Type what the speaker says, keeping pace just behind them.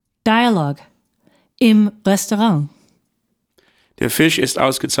Dialog. Im Restaurant. Der Fisch ist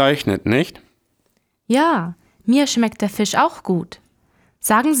ausgezeichnet, nicht? Ja, mir schmeckt der Fisch auch gut.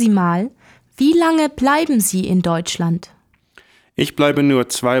 Sagen Sie mal, wie lange bleiben Sie in Deutschland? Ich bleibe nur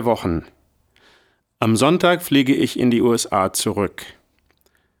 2 Wochen. Am Sonntag fliege ich in die USA zurück.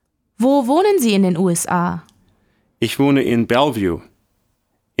 Wo wohnen Sie in den USA? Ich wohne in Bellevue,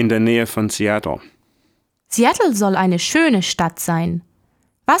 in der Nähe von Seattle. Seattle soll eine schöne Stadt sein.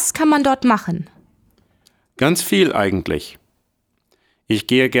 Was kann man dort machen? Ganz viel eigentlich. Ich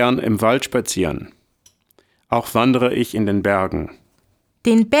gehe gern im Wald spazieren. Auch wandere ich in den Bergen.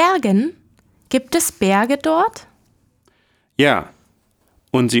 Den Bergen? Gibt es Berge dort? Ja,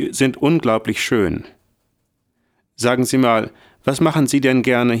 und sie sind unglaublich schön. Sagen Sie mal, was machen Sie denn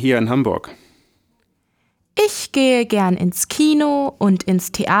gerne hier in Hamburg? Ich gehe gern ins Kino und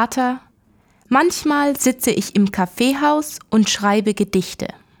ins Theater. Manchmal sitze ich im Kaffeehaus und schreibe Gedichte.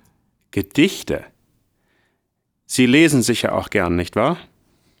 Gedichte? Sie lesen sicher auch gern, nicht wahr?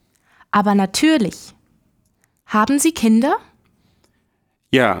 Aber natürlich. Haben Sie Kinder?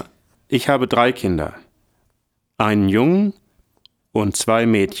 Ja, ich habe 3 Kinder. Einen Jungen und 2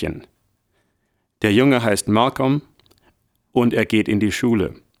 Mädchen. Der Junge heißt Malcolm und er geht in die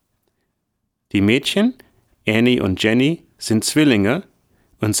Schule. Die Mädchen, Annie und Jenny, sind Zwillinge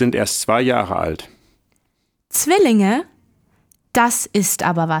und sind erst 2 Jahre alt. Zwillinge? Das ist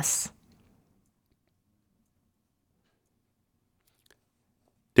aber was.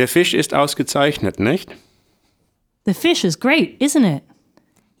 Der Fisch ist ausgezeichnet, nicht? The fish is great, isn't it?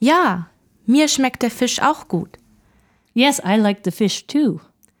 Ja, mir schmeckt der Fisch auch gut. Yes, I like the fish too.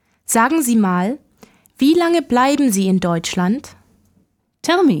 Sagen Sie mal, wie lange bleiben Sie in Deutschland?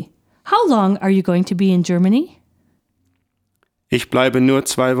 Tell me, how long are you going to be in Germany? Ich bleibe nur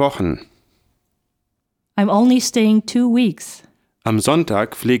 2 Wochen. I'm only staying 2 weeks. Am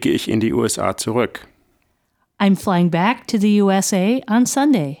Sonntag fliege ich in die USA zurück. I'm flying back to the USA on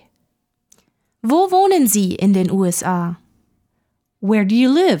Sunday. Wo wohnen Sie in den USA? Where do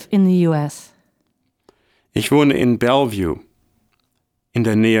you live in the US? Ich wohne in Bellevue, in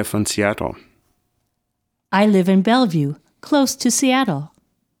der Nähe von Seattle. I live in Bellevue, close to Seattle.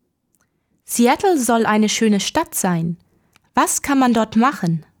 Seattle soll eine schöne Stadt sein. Was kann man dort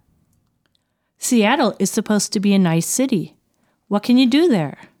machen? Seattle is supposed to be a nice city. What can you do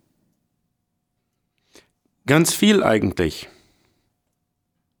there? Ganz viel eigentlich.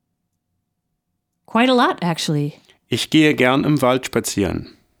 Quite a lot, actually. Ich gehe gern im Wald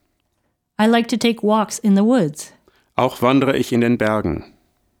spazieren. I like to take walks in the woods. Auch wandere ich in den Bergen.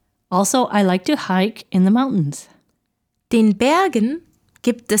 Also, I like to hike in the mountains. Den Bergen?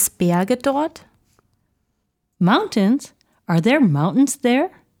 Gibt es Berge dort? Mountains? Are there mountains there?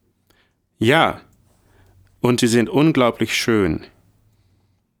 Ja, und sie sind unglaublich schön.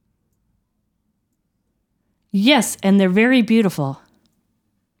 Yes, and they're very beautiful.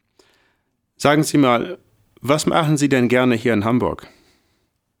 Sagen Sie mal, was machen Sie denn gerne hier in Hamburg?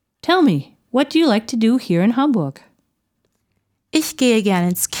 Tell me, what do you like to do here in Hamburg? Ich gehe gern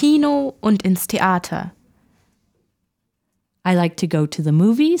ins Kino und ins Theater. I like to go to the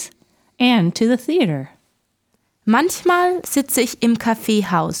movies and to the theater. Manchmal sitze ich im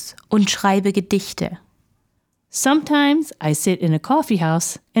Kaffeehaus und schreibe Gedichte. Sometimes I sit in a coffee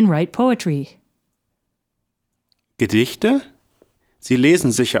house and write poetry. Gedichte? Sie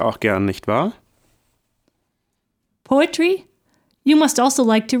lesen sicher auch gern, nicht wahr? Poetry? You must also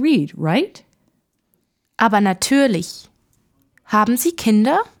like to read, right? Aber natürlich. Haben Sie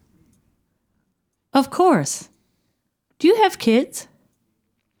Kinder? Of course. Do you have kids?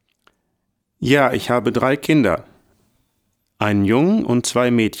 Ja, ich habe 3 Kinder. Einen Jungen und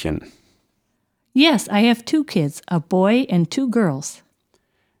 2 Mädchen. Yes, I have 2 kids, a boy and 2 girls.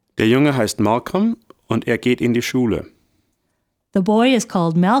 Der Junge heißt Malcolm und er geht in die Schule. The boy is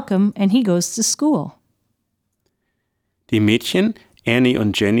called Malcolm and he goes to school. Die Mädchen, Annie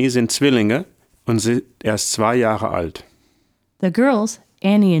und Jenny, sind Zwillinge und sind erst 2 Jahre alt. The girls,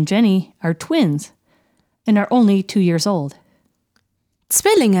 Annie and Jenny, are twins and are only 2 years old.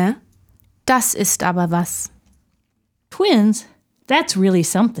 Zwillinge? Das ist aber was. Twins? That's really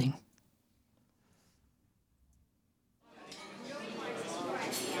something.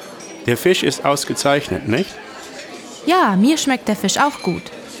 Der Fisch ist ausgezeichnet, nicht? Ja, mir schmeckt der Fisch auch gut.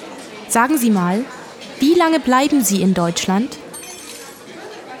 Sagen Sie mal, wie lange bleiben Sie in Deutschland?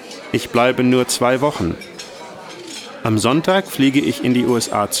 Ich bleibe nur 2 Wochen. Am Sonntag fliege ich in die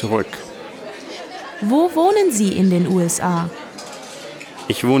USA zurück. Wo wohnen Sie in den USA?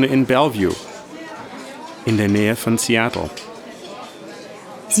 Ich wohne in Bellevue, in der Nähe von Seattle.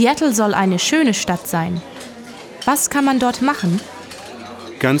 Seattle soll eine schöne Stadt sein. Was kann man dort machen?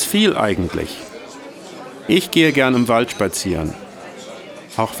 Ganz viel eigentlich. Ich gehe gern im Wald spazieren.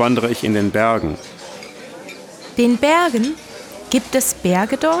 Auch wandere ich in den Bergen. Den Bergen? Gibt es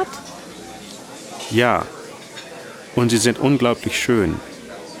Berge dort? Ja, und sie sind unglaublich schön.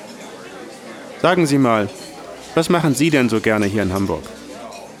 Sagen Sie mal, was machen Sie denn so gerne hier in Hamburg?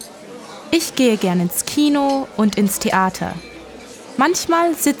 Ich gehe gern ins Kino und ins Theater.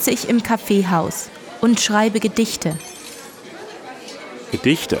 Manchmal sitze ich im Kaffeehaus und schreibe Gedichte.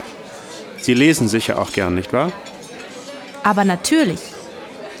 Gedichte? Sie lesen sicher auch gern, nicht wahr? Aber natürlich.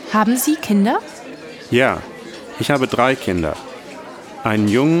 Haben Sie Kinder? Ja, ich habe 3 Kinder. Einen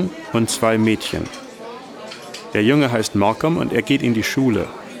Jungen und 2 Mädchen. Der Junge heißt Malcolm und er geht in die Schule.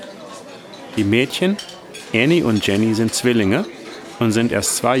 Die Mädchen, Annie und Jenny, sind Zwillinge und sind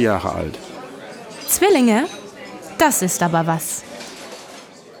erst 2 Jahre alt. Zwillinge? Das ist aber was.